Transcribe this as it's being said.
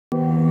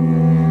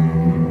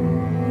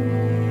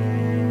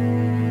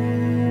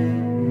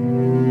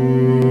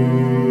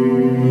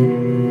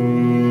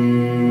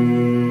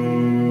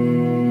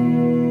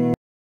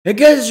I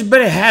guess you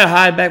better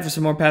hide back for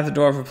some more Path of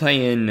Dwarf. We're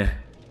playing. What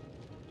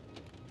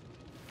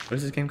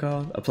is this game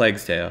called? A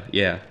Plague's Tale.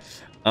 Yeah.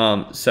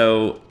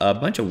 So a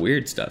bunch of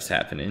weird stuff's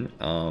happening.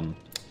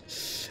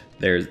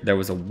 There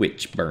was a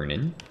witch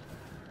burning.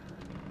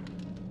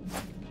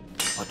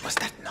 What was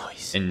that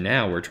noise? And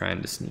now we're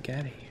trying to sneak out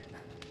of here.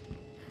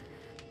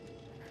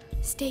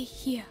 Stay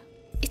here.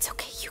 It's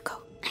okay, Hugo.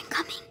 I'm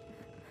coming.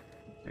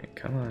 Alright,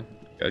 come on.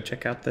 Go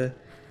check out the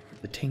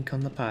tink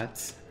on the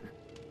pots.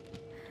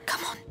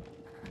 Come on.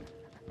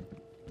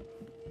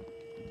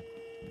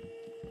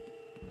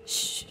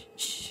 Shh,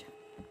 shh.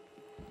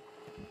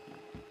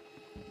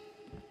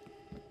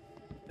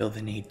 Feel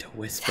the need to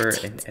whisper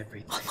That's and it.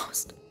 everything.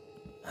 Almost.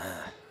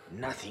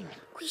 Nothing.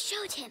 We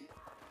showed him.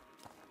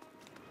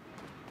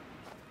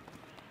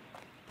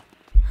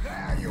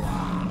 There you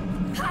are!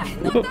 Ha!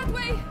 Not that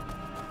way!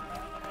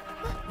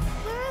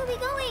 Where are we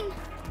going?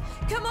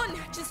 Come on,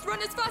 just run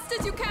as fast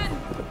as you can.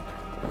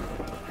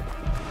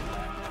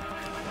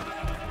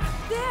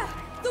 There!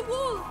 The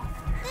wall!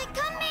 They're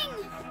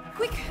coming!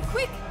 Quick,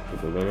 quick!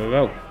 Go, go, go, go,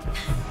 go.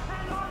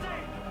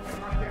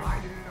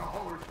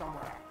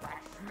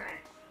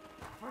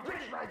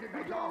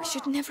 We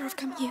should never have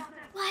come here.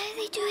 Why are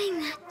they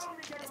doing that?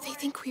 They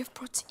think we have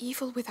brought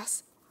evil with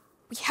us.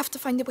 We have to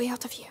find a way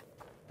out of here.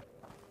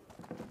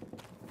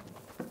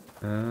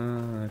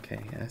 Oh, okay,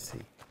 I see.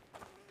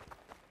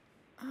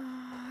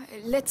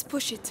 Let's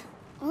push it.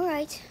 All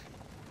right.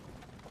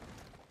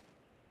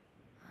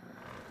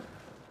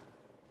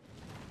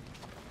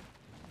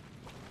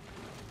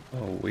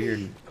 Oh,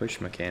 weird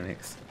push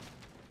mechanics.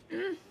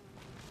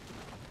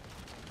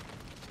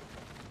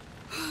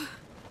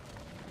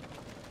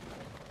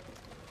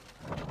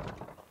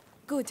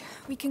 Good.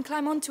 We can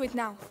climb onto it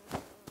now.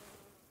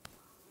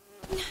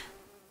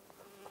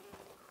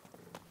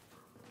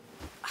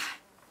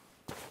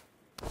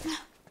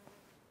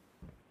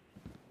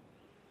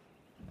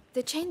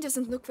 The chain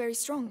doesn't look very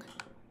strong.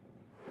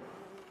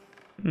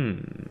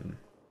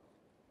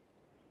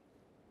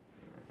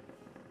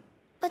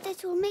 But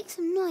it will make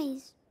some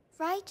noise,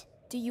 right?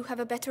 Do you have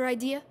a better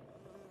idea?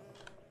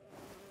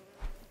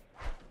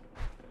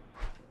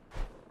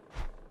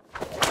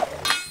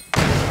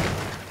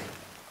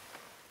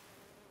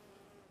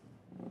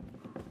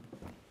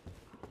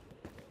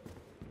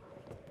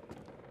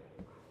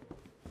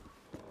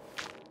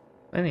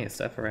 Plenty of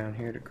stuff around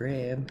here to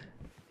grab.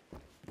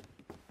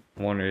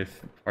 I wonder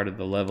if part of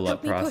the level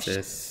up Help me push.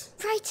 process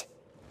Right.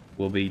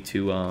 will be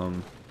to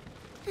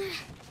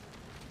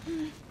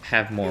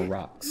have more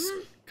rocks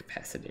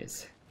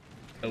capacities.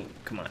 Oh,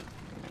 come on.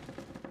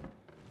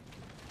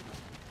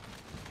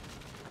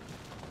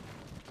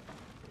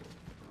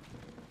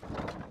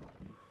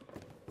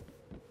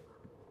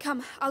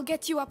 Come, I'll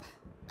get you up.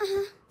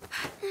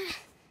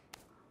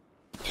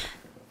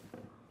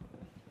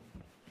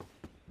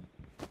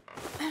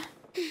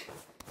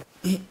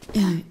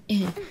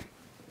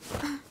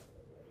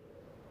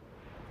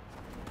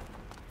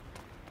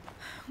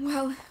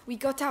 Well, we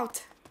got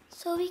out.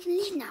 So we can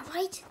leave now,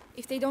 right?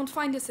 If they don't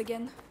find us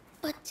again.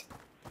 But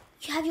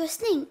you have your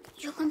sling.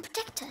 You can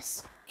protect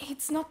us.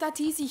 It's not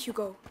that easy,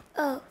 Hugo.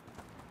 Oh.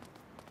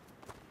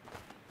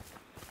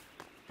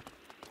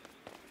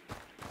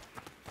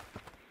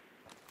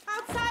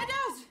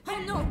 Outsiders! Oh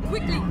no,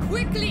 quickly,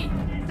 quickly!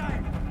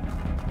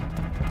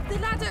 The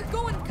ladder,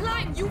 go and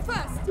climb, you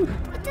first!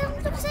 It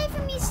doesn't look safe,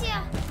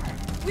 Amicia.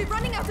 We're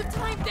running out of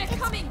time, they're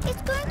coming!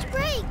 It's going to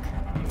break.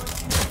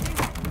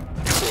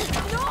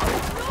 No,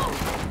 no!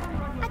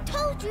 I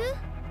told you.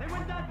 They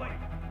went that way.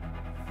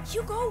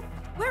 Hugo,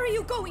 where are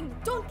you going?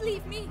 Don't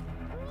leave me!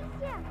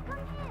 Amicia, come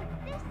here.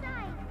 This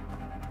side.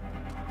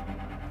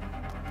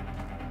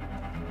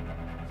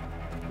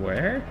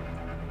 Where?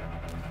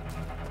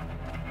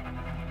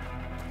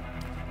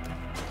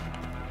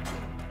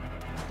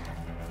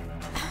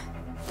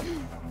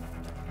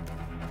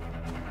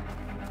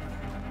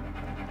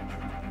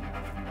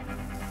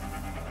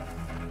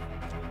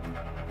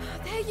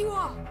 There you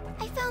are!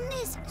 I found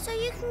this, so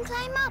you can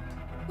climb up.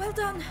 Well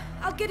done.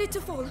 I'll get it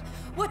to fall.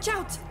 Watch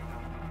out!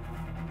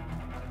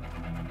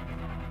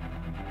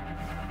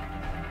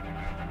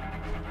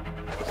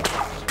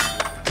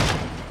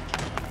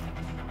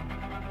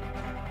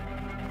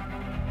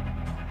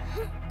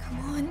 Come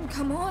on,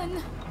 come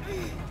on.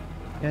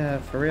 Yeah,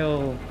 for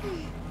real,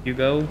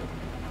 Hugo.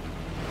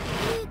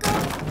 Here you go.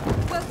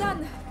 Well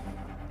done.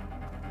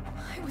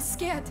 I was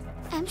scared.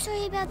 I'm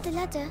sorry about the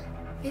ladder.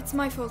 It's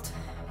my fault.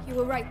 You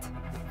were right.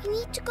 We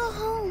need to go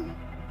home.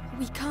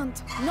 We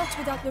can't. Not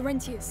without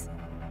Laurentius.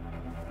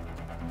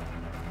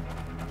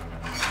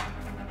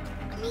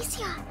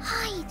 Amicia,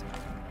 hide.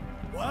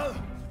 Well,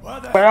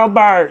 Well,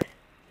 Bart.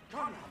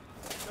 Come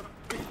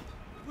now.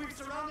 We've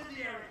surrounded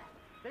the area.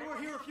 They were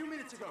here a few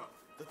minutes ago.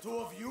 the two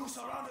of you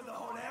surrounded the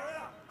whole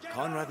area?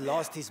 Conrad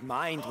lost his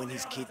mind when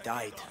his kid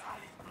died.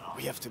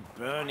 We have to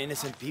burn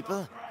innocent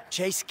people?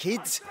 Chase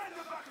kids?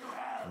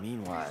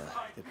 Meanwhile,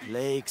 the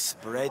plague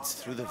spreads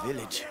through the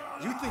village.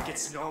 You think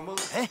it's normal?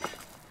 Eh?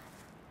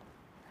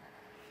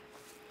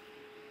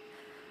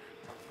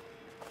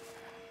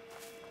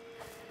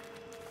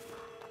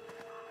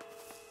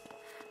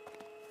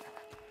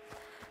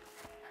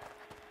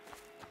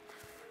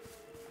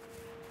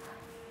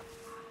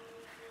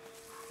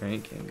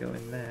 Right, can't go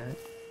in that.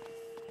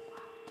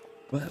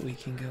 But we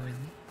can go in.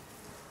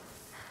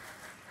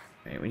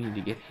 Alright, we need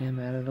to get him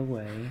out of the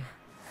way.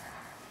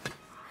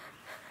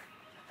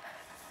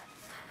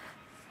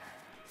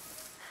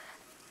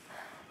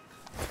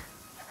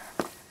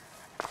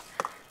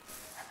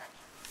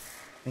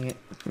 Dang it.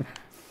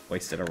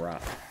 Wasted a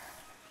rock.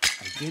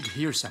 I did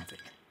hear something.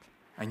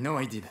 I know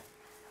I did.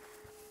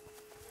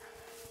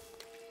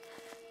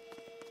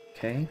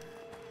 Okay.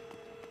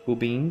 Cool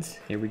beans.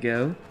 Here we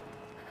go.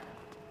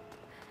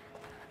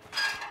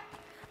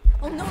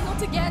 Oh no,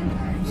 not again!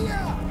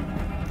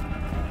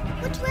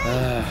 Which way?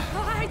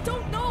 I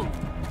don't know!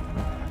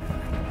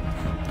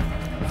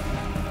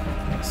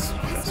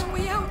 There's no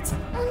way out!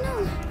 Oh no!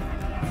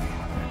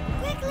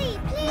 Quickly,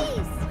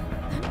 please!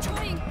 I'm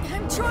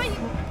trying!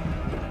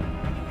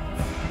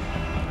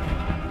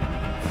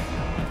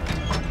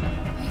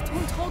 It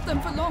won't hold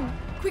them for long.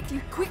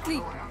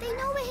 Quickly! They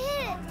know we're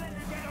here!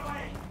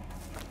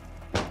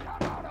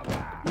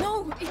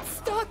 No, it's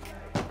stuck!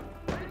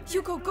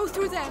 Hugo, go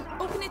through there.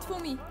 Open it for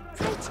me.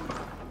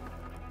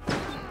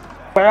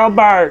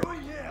 Albert! I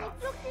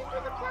blocked it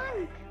with a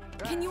plank!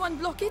 Can you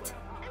unblock it?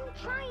 I'm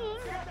trying!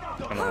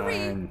 Come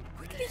Hurry! on.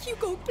 Quickly,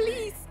 Hugo,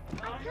 please!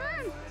 I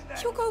can't!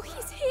 Hugo,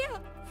 he's here!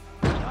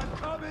 I'm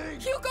coming!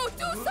 Hugo,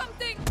 do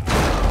something!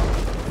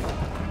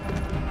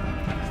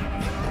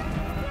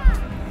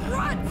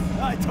 Run!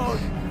 I told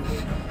you.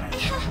 I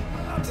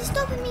have to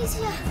stop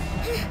Amicia!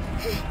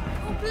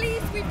 Oh,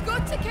 please, we've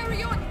got to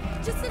carry on.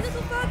 Just a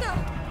little further.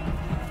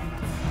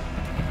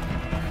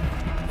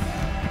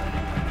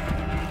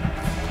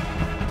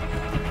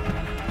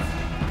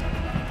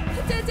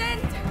 A dead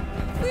end.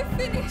 We're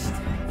finished.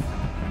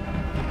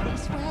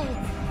 This way.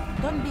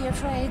 Don't be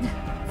afraid.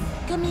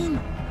 Come in.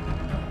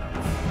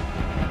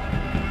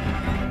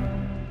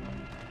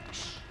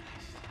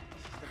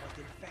 The most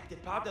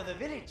infected part of the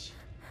village.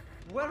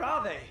 Where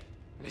are they?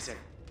 Listen,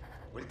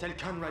 we'll tell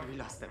Conrad we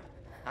lost them.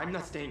 I'm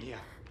not staying here.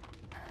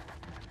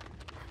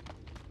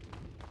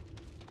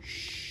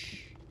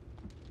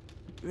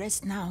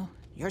 Rest now.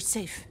 You're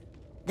safe.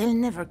 They'll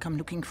never come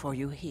looking for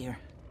you here.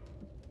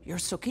 You're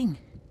soaking.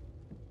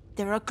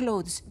 There are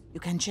clothes you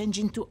can change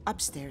into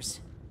upstairs.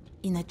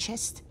 In a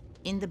chest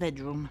in the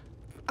bedroom.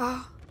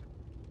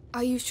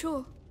 Are you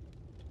sure?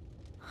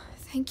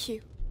 Thank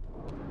you.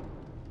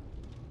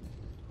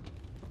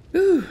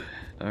 Whew.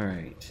 All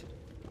right.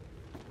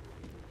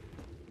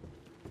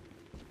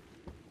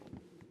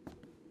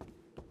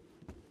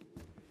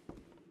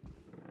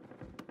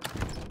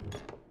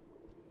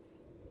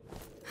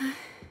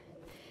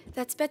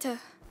 That's better.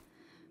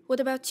 What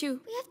about you?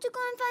 We have to go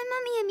and find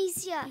Mummy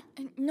Amicia!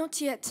 Not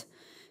yet.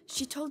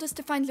 She told us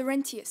to find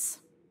Laurentius.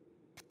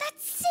 But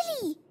that's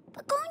silly!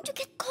 We're going to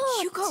get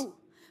caught! Hugo!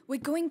 We're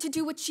going to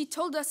do what she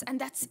told us, and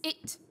that's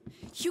it.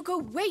 Hugo,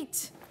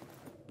 wait!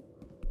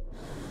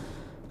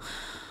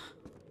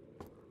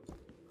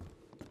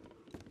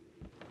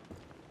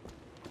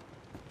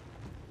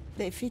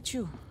 They fit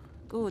you.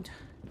 Good.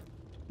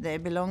 They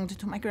belonged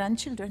to my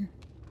grandchildren.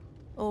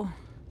 Oh,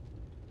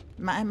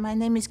 my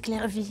name is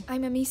Clairvy.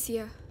 I'm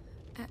Amicia,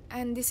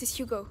 and this is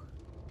Hugo.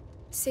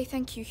 Say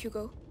thank you,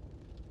 Hugo.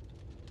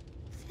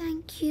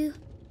 Thank you.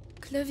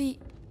 Clovey,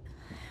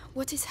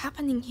 what is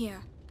happening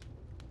here?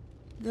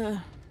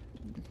 The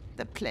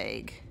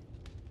plague.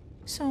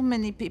 So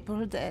many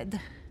people dead.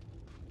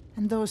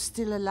 And those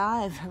still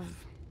alive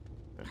have...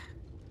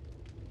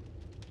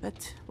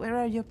 But where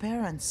are your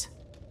parents?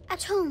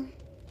 At home.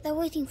 They're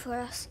waiting for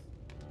us.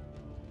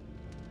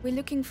 We're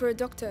looking for a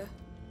doctor.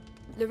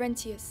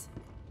 Laurentius.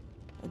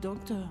 A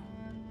doctor?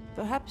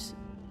 Perhaps?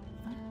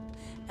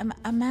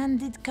 A man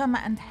did come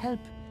and help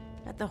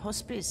at the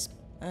hospice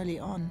early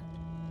on.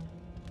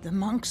 The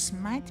monks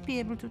might be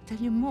able to tell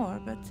you more,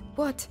 but...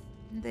 What?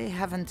 They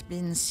haven't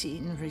been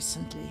seen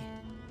recently.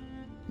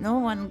 No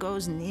one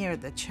goes near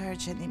the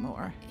church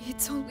anymore.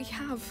 It's all we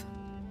have.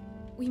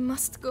 We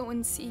must go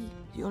and see.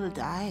 You'll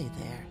die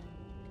there.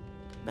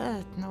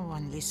 But no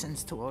one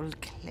listens to old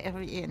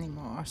Clary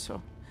anymore,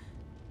 so...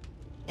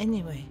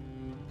 Anyway,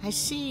 I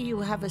see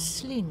you have a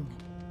sling.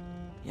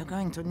 You're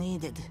going to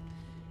need it.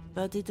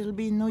 But it'll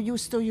be no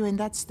use to you in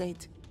that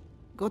state.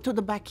 Go to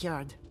the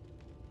backyard.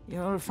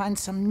 You'll find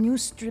some new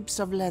strips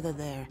of leather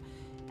there.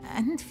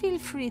 And feel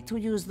free to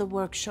use the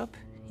workshop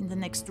in the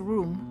next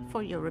room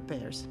for your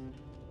repairs.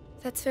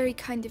 That's very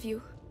kind of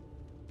you.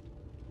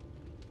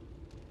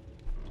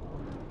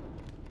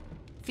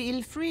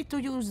 Feel free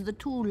to use the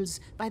tools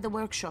by the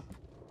workshop.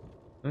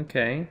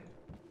 Okay.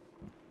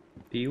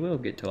 You will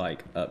get to,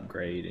 like,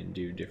 upgrade and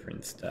do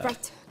different stuff.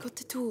 Right, got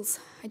the tools.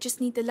 I just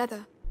need the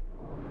leather.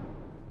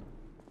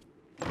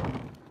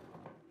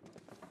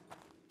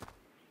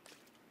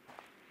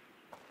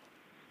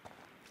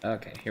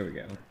 Okay, here we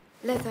go.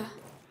 Leather.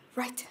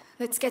 Right,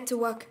 let's get to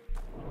work.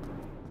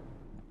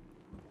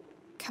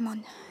 Come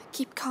on,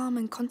 keep calm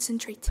and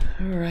concentrate.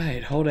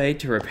 Alright, hold A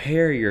to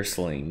repair your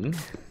sling.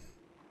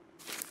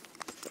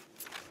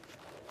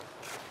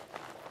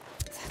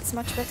 That's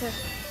much better.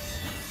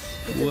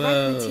 With the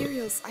right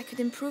materials, I could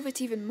improve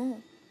it even more.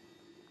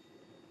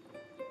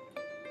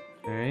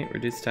 Alright,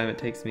 reduce the time it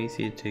takes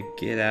Misia to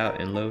get out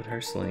and load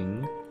her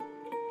sling.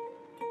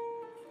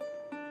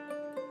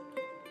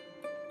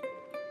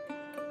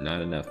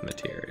 Not enough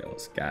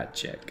materials.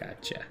 Gotcha,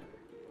 gotcha.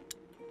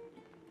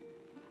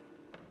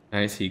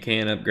 Alright, so you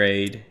can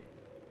upgrade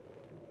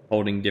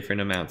holding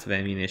different amounts of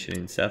ammunition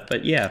and stuff.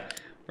 But yeah,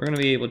 we're going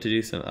to be able to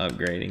do some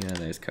upgrading. Oh,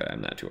 there's code.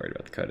 I'm not too worried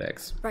about the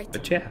codex. Right.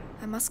 But yeah.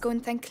 I must go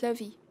and thank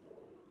Clovey.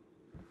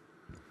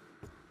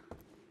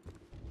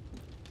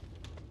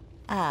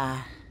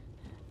 Ah,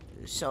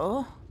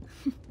 so?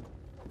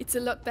 It's a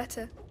lot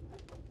better.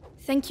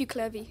 Thank you,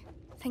 Clovey.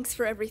 Thanks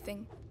for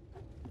everything.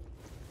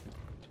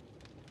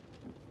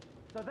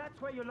 So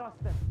that's where you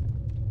lost them.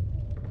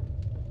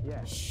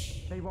 Yes.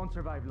 Shh. They won't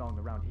survive long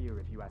around here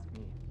if you ask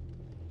me.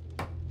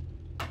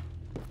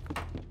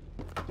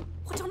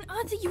 What on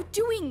earth are you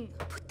doing?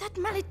 Put that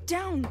mallet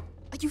down.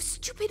 Are you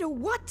stupid or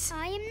what?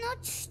 I am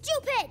not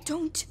stupid.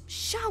 Don't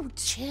shout.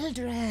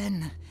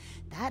 Children,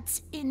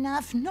 that's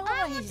enough noise.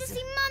 I want to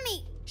see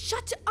Mummy.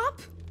 Shut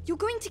up. You're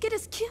going to get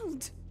us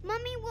killed.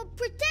 Mummy will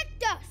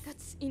protect us.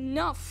 That's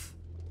enough.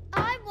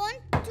 I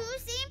want to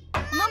see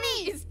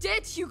Mummy is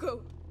dead,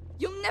 Hugo.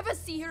 You'll never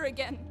see her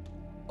again.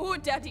 Or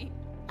Daddy.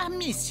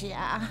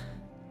 Amicia.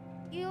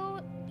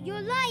 You're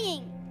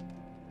lying.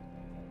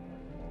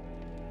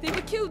 They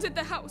were killed at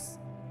the house.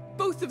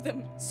 Both of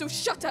them. So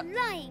shut up.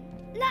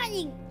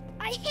 Lying.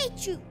 I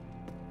hate you.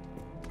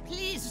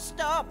 Please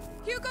stop.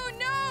 Hugo,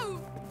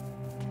 no!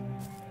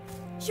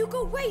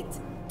 Hugo, wait!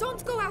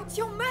 Don't go out.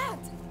 You're mad.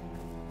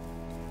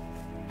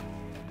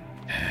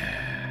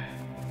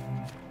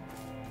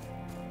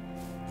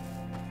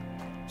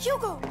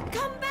 Hugo,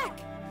 come back!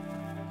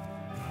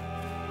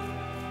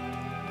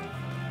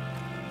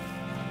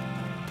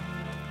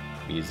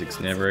 Music's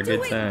never a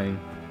good sign.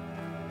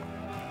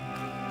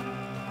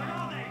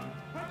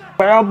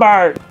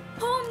 Albert!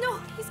 Oh no,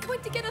 he's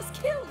going to get us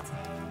killed!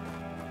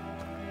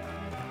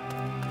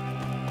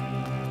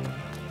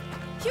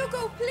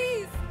 Hugo,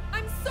 please!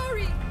 I'm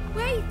sorry!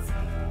 Wait!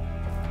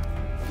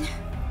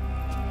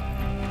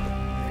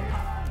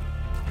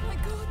 My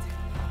God!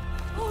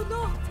 Oh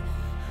no!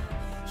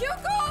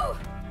 Hugo!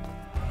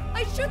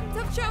 I shouldn't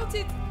have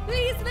shouted!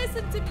 Please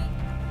listen to me!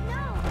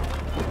 No.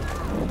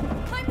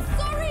 I'm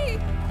sorry!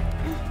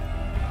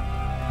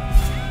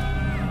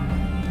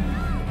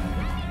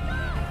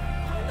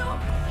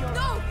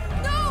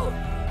 No!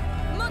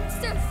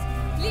 Monsters!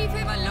 Leave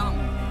him alone!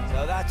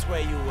 So that's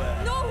where you were.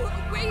 No!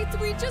 Wait,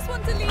 we just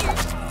want to leave!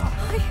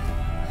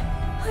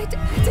 I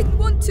didn't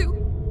want to!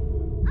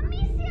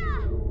 Amicia!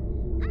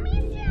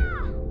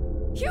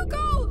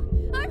 Hugo!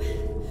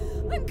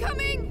 I'm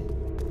coming!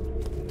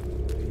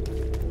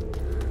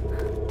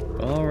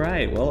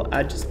 Alright, well,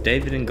 I just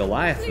David and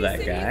Goliath Please that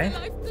say guy. he's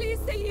alive! Please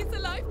say he's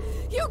alive!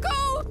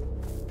 Hugo!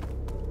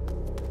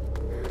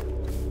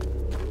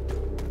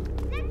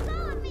 Let go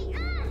of me!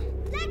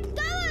 Let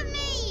go of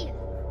me!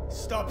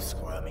 Stop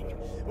squirming.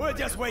 We're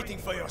just waiting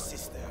for your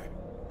sister.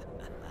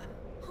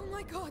 Oh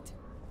my God!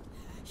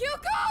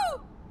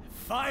 Hugo!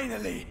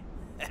 Finally!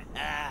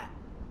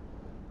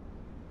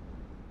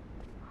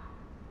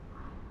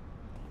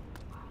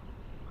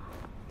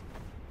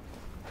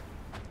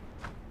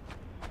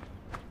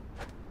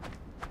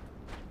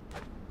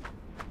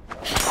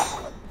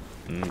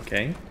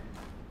 Okay.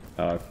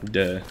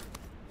 Duh.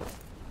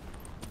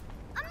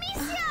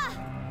 Amicia!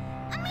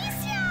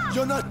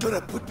 You're not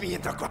gonna put me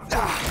in the ground.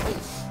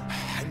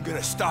 I'm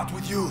gonna start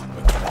with you.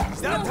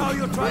 Is that how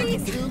you're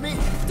trying to kill me?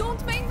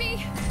 Don't make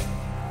me!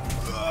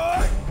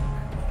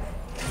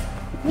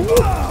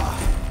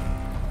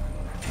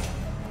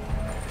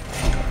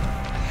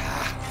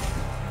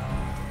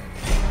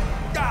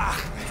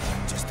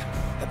 Just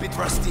a bit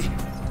rusty.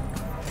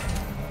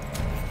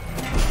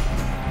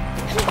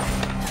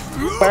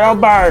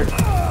 Albert!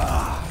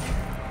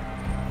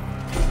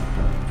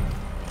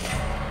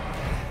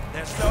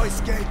 There's no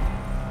escape.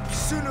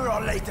 Sooner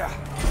or later.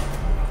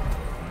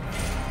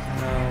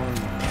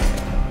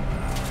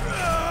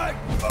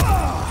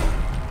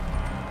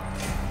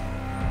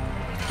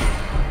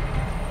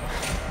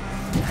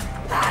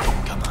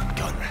 Come on,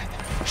 Conrad.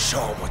 Show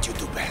him what you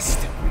do best.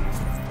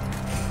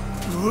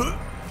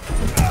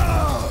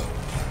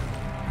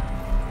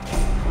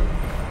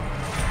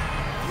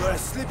 You're a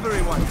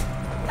slippery one.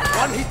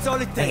 One hit's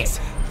all it takes.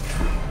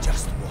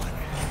 Just one.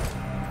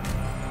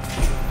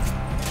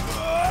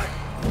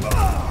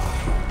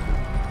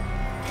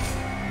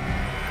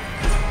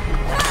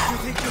 You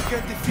think you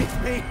can defeat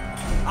me?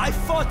 I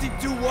fought in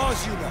 2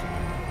 wars, you know.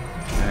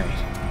 Alright.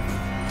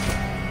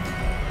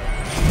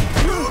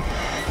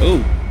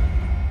 Ooh.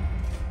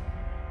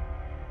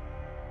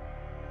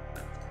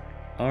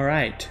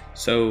 Alright,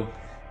 so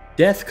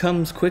death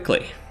comes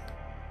quickly.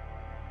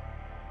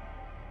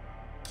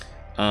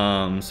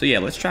 So yeah,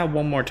 let's try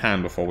one more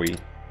time before we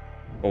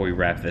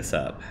wrap this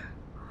up.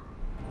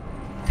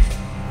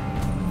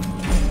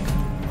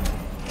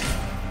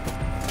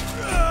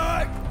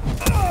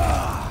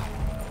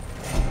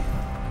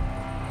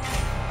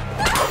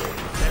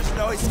 There's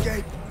no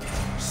escape.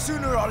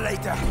 Sooner or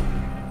later.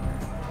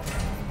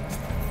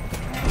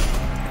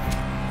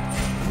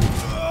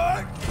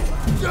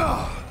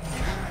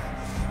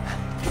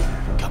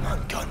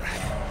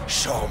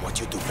 Show them what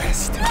you do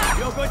best.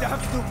 You're going to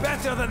have to do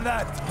better than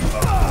that.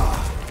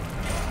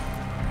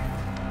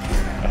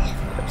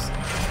 Of course.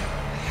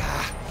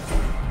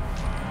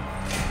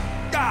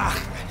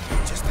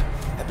 Just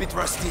a bit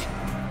rusty.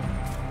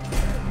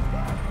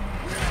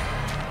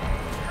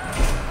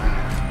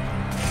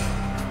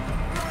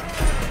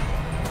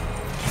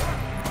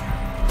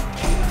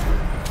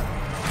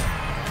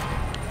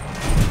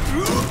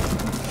 You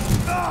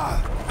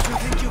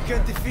think you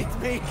can defeat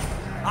me?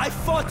 I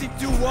fought in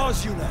 2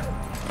 wars, you know.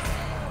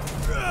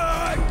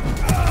 I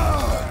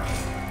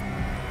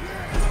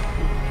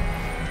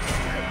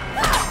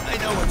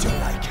know what you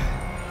like.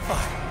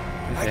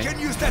 Fine. I can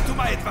use that to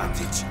my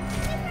advantage.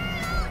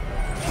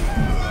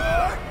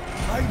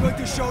 I'm going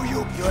to show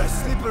you. You're a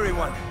slippery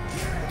one.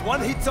 But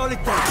 1 hit's all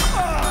it takes.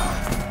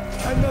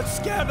 I'm not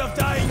scared of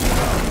dying, you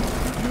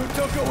know. You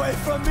took away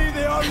from me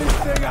the only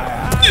thing I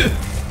have.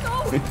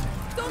 No!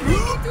 Don't make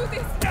me do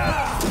this!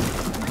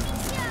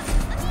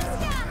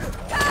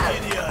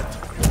 Idiot!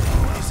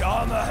 His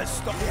armor has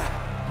stopped me.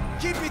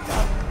 Keep it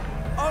up!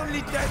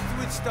 Only death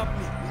will stop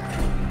me.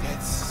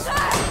 That's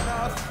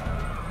enough.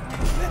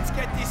 Let's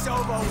get this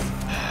over with.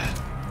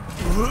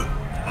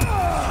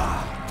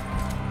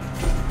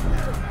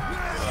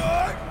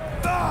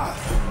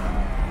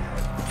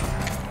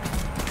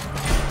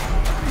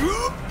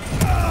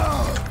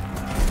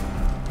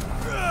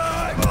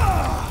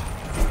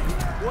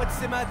 What's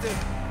the matter?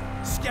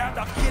 Scared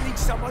of killing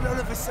someone all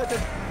of a sudden?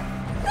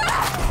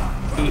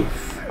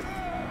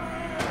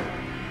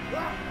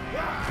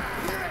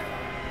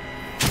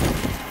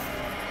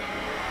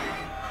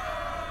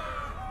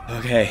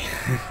 Okay.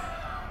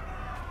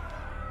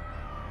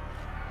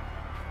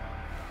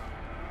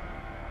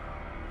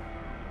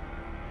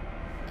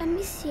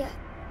 Amicia.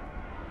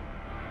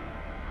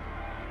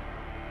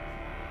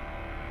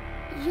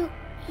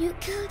 You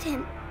killed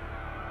him.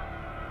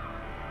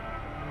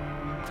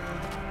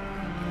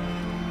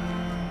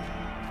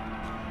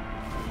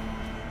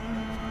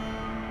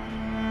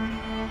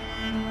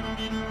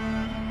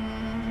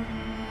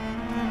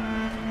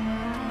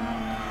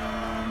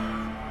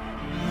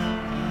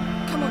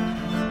 Come on.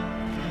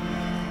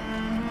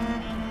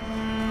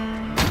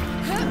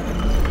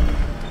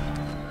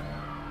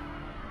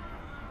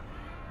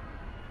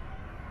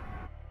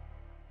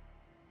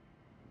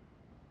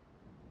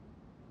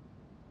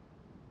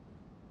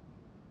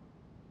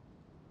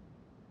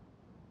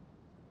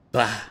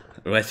 Bah,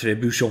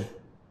 rétribution.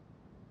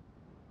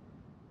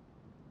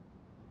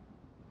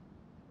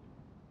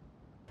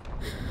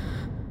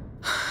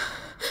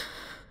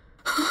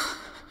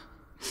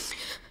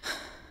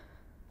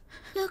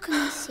 Look,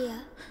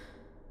 Amicia.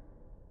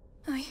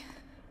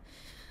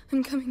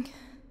 I'm coming.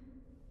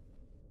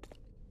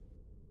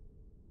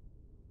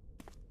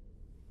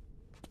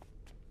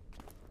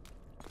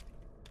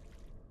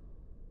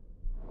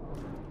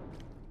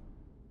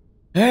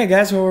 Alright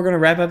guys, well we're going to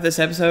wrap up this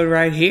episode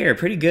right here.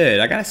 Pretty good.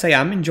 I gotta say,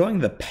 I'm enjoying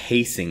the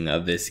pacing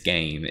of this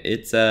game.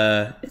 It's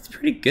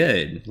pretty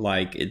good.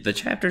 Like, the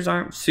chapters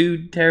aren't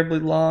too terribly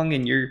long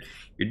and you're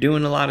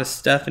doing a lot of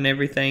stuff and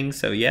everything.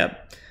 So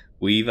yep,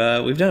 we've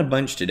done a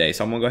bunch today.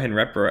 So I'm going to go ahead and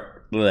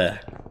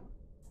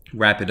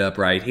wrap it up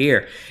right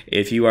here.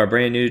 If you are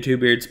brand new to Two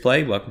Beards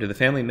Play, welcome to the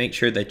family. Make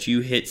sure that you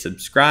hit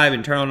subscribe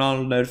and turn on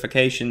all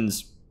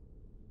notifications.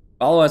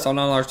 Follow us on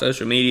all our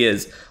social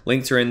medias.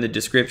 Links are in the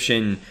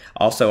description.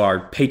 Also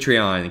our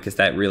Patreon, because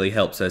that really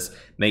helps us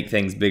make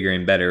things bigger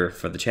and better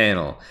for the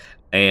channel.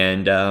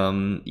 And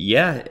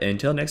yeah,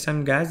 until next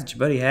time guys, it's your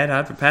buddy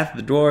Had for Path of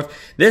the Dwarf.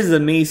 This is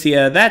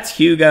Amicia. That's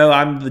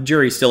Hugo. The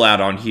jury's still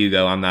out on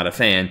Hugo. I'm not a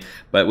fan.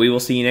 But we will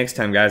see you next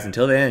time guys.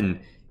 Until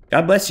then,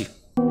 God bless you.